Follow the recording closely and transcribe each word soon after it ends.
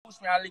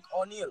push me and lick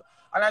oneil.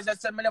 And as I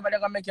said, me never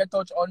gonna make you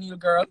touch oneil,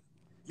 girl.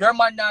 Your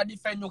man now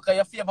defend you because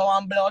you favor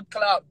one blood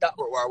clot. That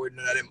but why would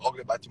none of them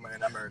ugly Batman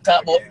in America?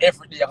 talk about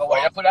every day.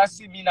 You could have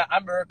seen me in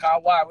America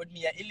war with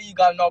me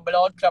illegal no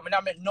blood clot.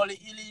 I mean no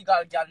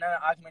illegal girl no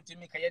argument to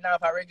me because you not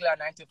have a regular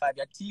 95.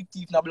 Your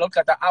teeth no blood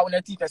clot. I want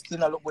your teeth still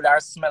not look good or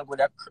smell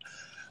good.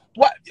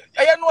 What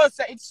you know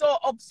say it's so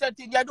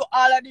upsetting. You do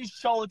all of this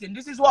shouting.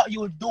 This is what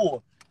you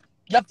do.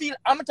 You feel,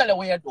 I'm going to tell you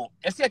what you do.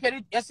 You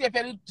see if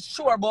you're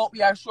sure about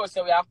we are sure,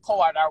 so we are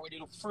coward or we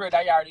did afraid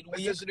that you are weak.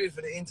 You should do it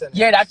for the internet.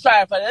 Yeah, that's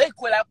right. For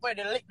lick, we like where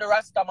they lick the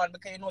Rasta man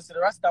because you know so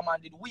the Rasta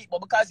man did weak. But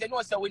because you know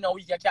so we know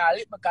we can't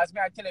lick because me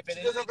I tell you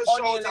if you lick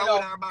oneil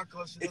enough.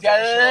 If you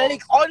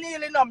lick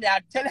oneil enough, me I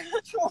tell you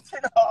the truth, you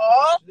know.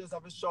 She just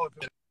have a shout.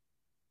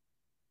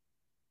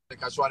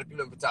 Because she want the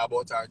people to talk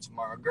about her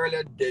tomorrow. Girl,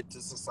 you're dead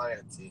to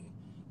society.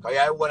 Because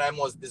you're one of the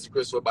most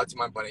disgraceful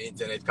Batman on the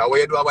internet. Because what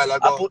you do a while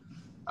ago,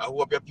 I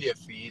hope you pay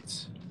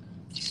feet.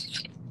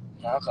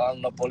 I call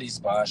no police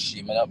for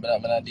shit. I'm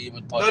not deal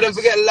with police. No, don't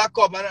forget lock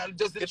up, man.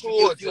 Just the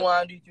truth. If you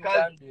want to do it, you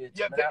can do it.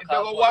 Yeah,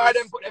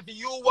 if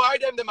you wire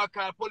them, they might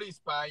call police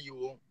for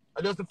you.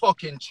 That's just the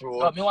fucking truth.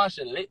 No, me want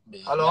to lick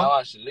me. Hello? I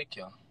want to lick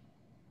you.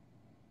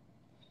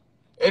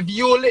 If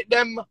you let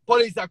them,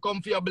 police are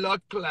come for your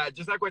blood clot,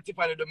 just like what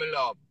Tiffany do me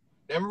love.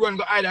 Them run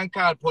go hide and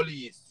call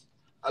police.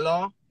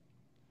 Hello?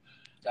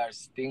 That's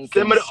stinking.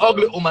 Send me the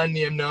ugly woman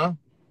name now.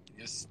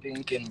 You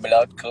stinking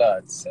blood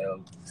clot,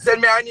 so.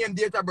 Send me her name,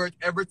 date of birth,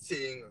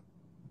 everything.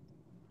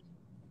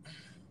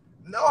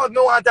 No,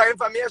 no want her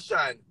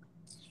information.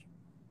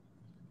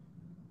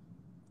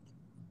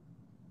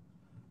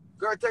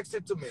 Girl, text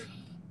it to me.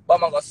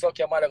 Mama go suck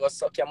your mother, go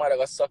suck your mother,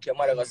 go suck your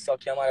mother, go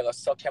suck your mother, go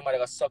suck your mother,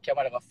 go suck your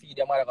mother, go feed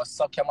your mother, go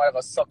suck your mother,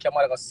 go suck your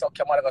mother, go suck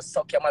your mother, go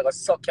suck your mother, go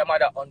suck your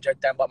mother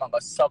 100 times, but man go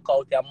suck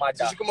out your mother.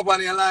 So she come up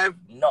on your live?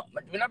 No,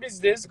 we not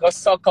business. Go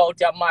suck out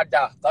your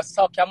mother. Go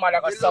suck your mother,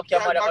 go suck your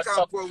mother,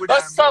 go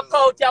suck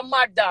out your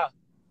mother.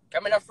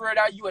 I'm not afraid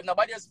of you,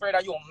 nobody is afraid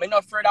of you. I'm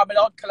not afraid of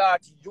blood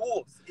clot.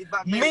 You.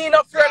 Me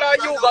not afraid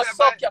of you, go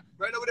suck your.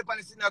 Right now we're the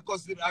police in a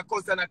coast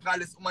and I call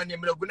this woman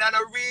name. We don't have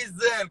no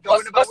reason.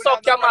 Go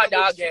suck your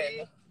mother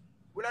again.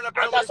 We don't have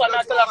and that's why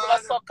I tell her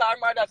to suck her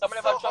mother, so I'm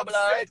never trouble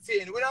her.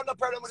 We don't have no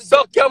problem with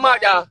suck your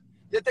mother.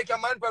 You take your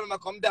man problem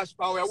and come dash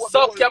power.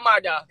 Suck your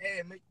mother.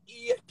 Hey, me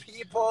eat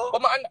people.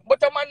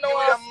 But a man know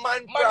a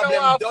man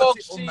know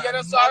fuck she, you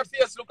know, so her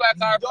face look like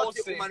her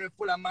pussy. Dirty woman with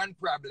full of man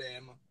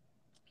problem.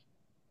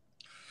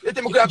 You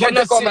think I could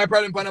take out my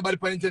problem for nobody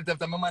putting it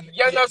after my man?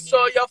 You know,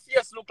 so your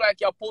face look like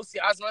your pussy.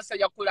 As I say,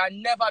 you could have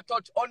never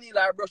touch oneil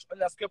or brush on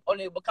the script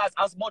oneil because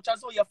as much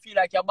as you feel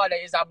like your body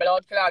is a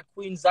blood clot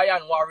Queen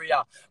Zion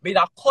warrior, me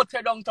that cut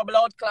it down to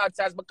blood clot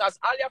size because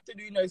all you have to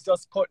do, you know, is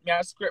just cut me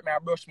and scrape me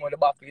and brush me on the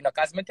back, you know,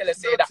 because me tell you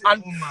say that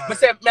and me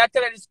say me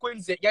tell you this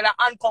Quincy, you're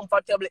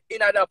uncomfortable in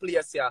that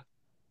place here.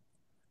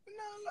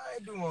 No, lie,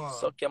 do.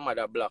 Suck your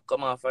mother black.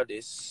 Come off of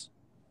this.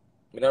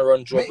 I don't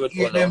run joke with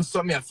you. Them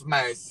something for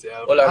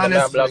myself. Hold on,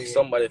 I block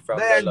somebody from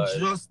the life.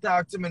 Just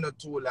talk to me not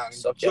too long.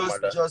 Suck your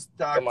mother. Just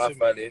talk come to me.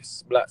 Come off of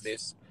this. Block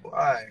this.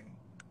 Why?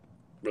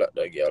 Block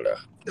that girl there.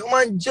 The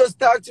woman just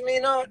talk to me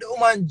now. The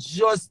woman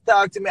just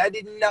talk to me. I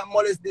did not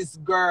molest this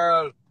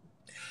girl.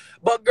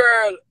 But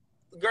girl,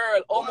 but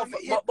girl,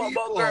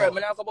 I'm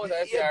not about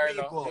that here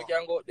now. You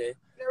can go there.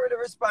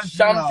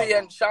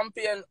 Champagne.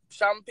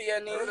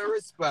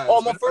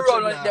 Oh, my for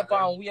run when they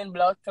on Wayne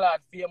blood clot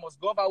famous.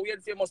 Go over Wayne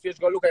famous page,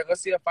 go look at go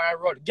see if I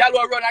run. Gal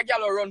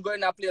run, go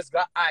in a place,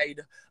 go hide.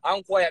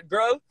 I'm quiet,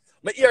 girl.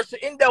 My ears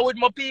in there with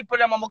my people,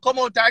 them I'm come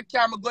out her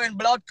car, I'm going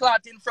blood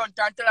clot in front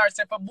and tell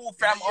herself a boo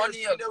from oneil.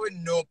 She there with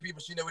no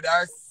people, she there with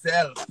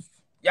herself.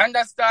 You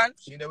understand?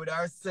 She there with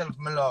herself,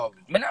 my love.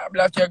 Me not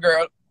block your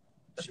girl.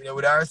 She there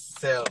with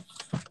herself.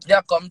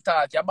 Yeah, come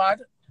talk. You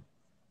bad?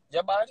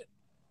 You bad?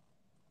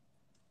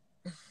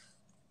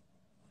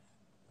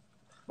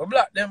 I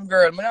block them,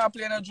 girl. I'm not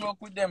playing a joke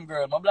with them,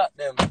 girl. I block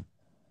them.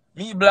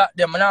 Me block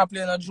them. I'm not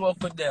playing a joke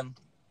with them.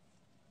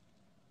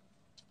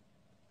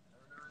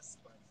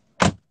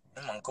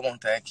 Man, come on,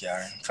 take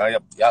care. Cause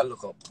you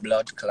look up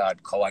blood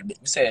clot coward. Me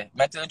say,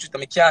 I tell you the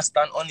truth, I can't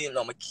stand oneil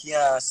now. I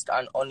can't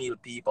stand oneil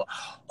people.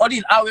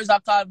 Oneil always a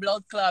call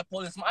blood clot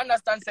police. I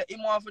understand say he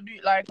want to do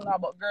it like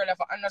that, but girl,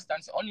 if I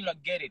understand, say oneil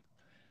not get it.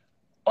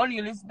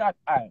 Oneil is not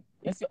I.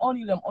 You see,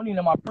 oneil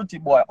them are pretty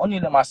boy.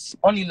 Oneil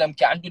them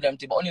can't do them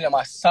thing, but oneil them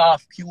are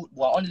soft, cute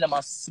boy. Oneil them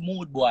are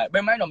smooth boy.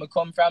 But I know me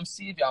come from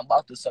Savior and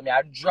Battle, so me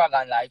a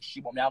dragon like she,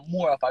 but me are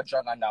more of a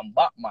dragon than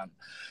Batman.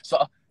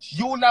 So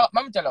you now,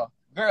 let me tell you.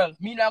 Girl,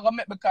 me not gonna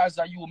make because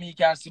of you, me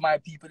can see my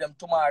people them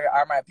tomorrow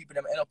or my people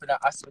them end up in the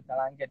hospital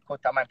and get cut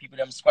and my people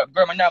them squat.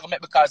 Girl, me not gonna make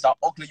because of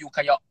ugly you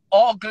because you're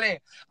ugly.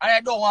 And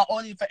I don't want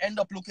only to end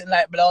up looking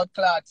like blood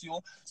clots you.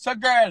 So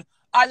girl,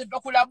 I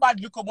look with a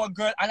bad look about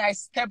girl and I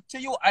step to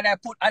you and I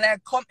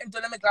come into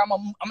the middle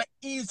and I'm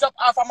ease up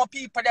off of my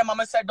people them and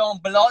I say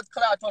don't blood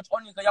clot touch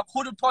oneil because you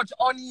couldn't touch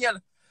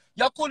oneil.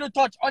 You couldn't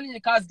touch oneil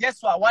because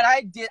guess what? What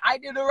I did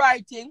the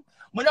right thing.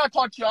 Me not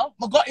touch you.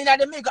 Me go in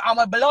the middle and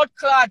my blood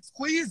clot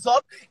squeeze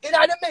up in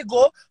the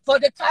middle. For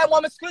the time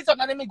when me squeeze up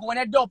in the middle when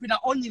I dump in a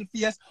onion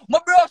face, me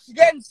brush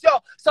against you.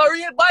 So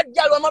real bad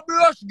girl when me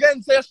brush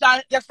against you, you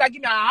start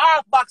give me a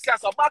half box here.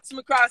 So box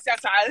me cross here.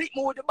 So I lick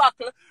me with the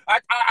buckle.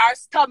 Or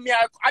stab me.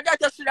 And that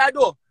you should I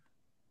do.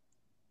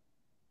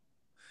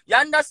 You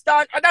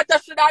understand? And that you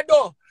should I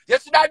do. You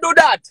should I do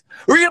that.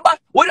 Real bad.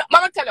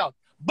 Mama tell you.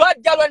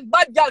 Bad girl when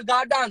bad girl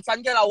go dance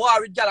and girl a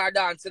war with girl a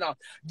dance, you know.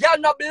 Girl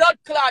no blood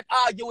clot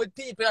argue with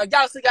people. You know.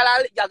 Girl see girl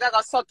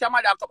a suck your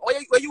mother.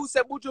 When you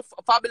say Buju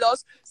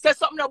Fabulous, say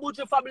something about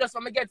Buju Fabulous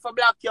when me get for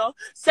black yo.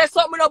 Say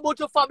something about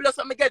Buju Fabulous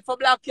when me get for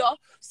black yo.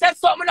 Say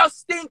something about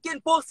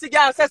stinking pussy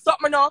girl. Say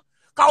something now.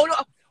 Cause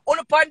on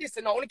point this,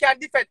 you know, only can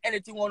defend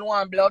anything on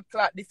one blood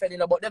clot defending,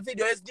 but the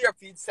video is there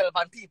for itself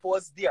and people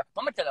was there.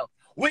 I'ma tell you.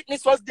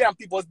 Witness was there and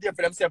people was there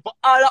for themselves. But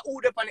all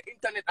who up on the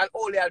internet and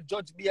all they are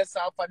judge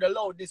BSR for the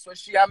loudness what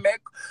she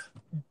make,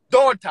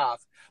 don't talk.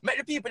 Make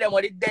the people them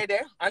what they dead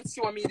there and see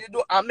what me they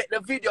do and make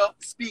the video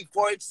speak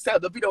for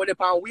itself. The video with the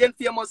pan Wayne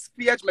famous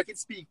page, make it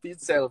speak for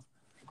itself.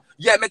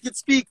 Yeah, make it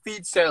speak for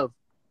itself.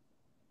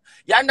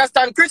 You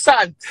understand,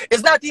 Christian?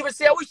 It's not even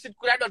say we should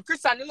could have done.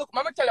 Christian, look,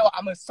 I'm gonna tell you what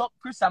I'm a suck,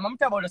 Christian. I'm gonna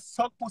tell you about the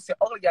suck pussy.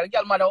 Oh,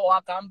 girl, mother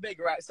walk and big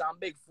right, so I'm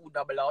big food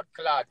double out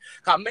clad.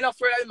 Cause I'm not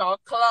afraid of my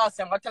class.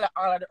 I'm gonna tell you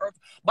all of the earth.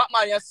 But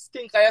man, you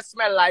stink and you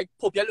smell like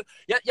poop. You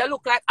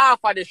look like half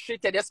of the shit.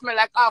 You smell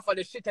like half of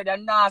the shit. You're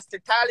nasty,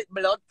 toilet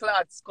blood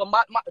clots. Come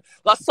back,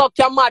 go suck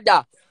your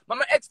mother. I'm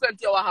gonna explain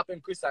to you what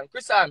happened, Christian.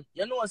 Christian,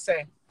 you know what I'm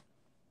saying?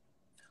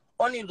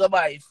 Only go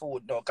buy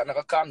food now. Can I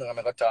come now? I'm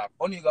gonna talk.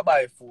 Only go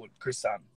buy food, Christian.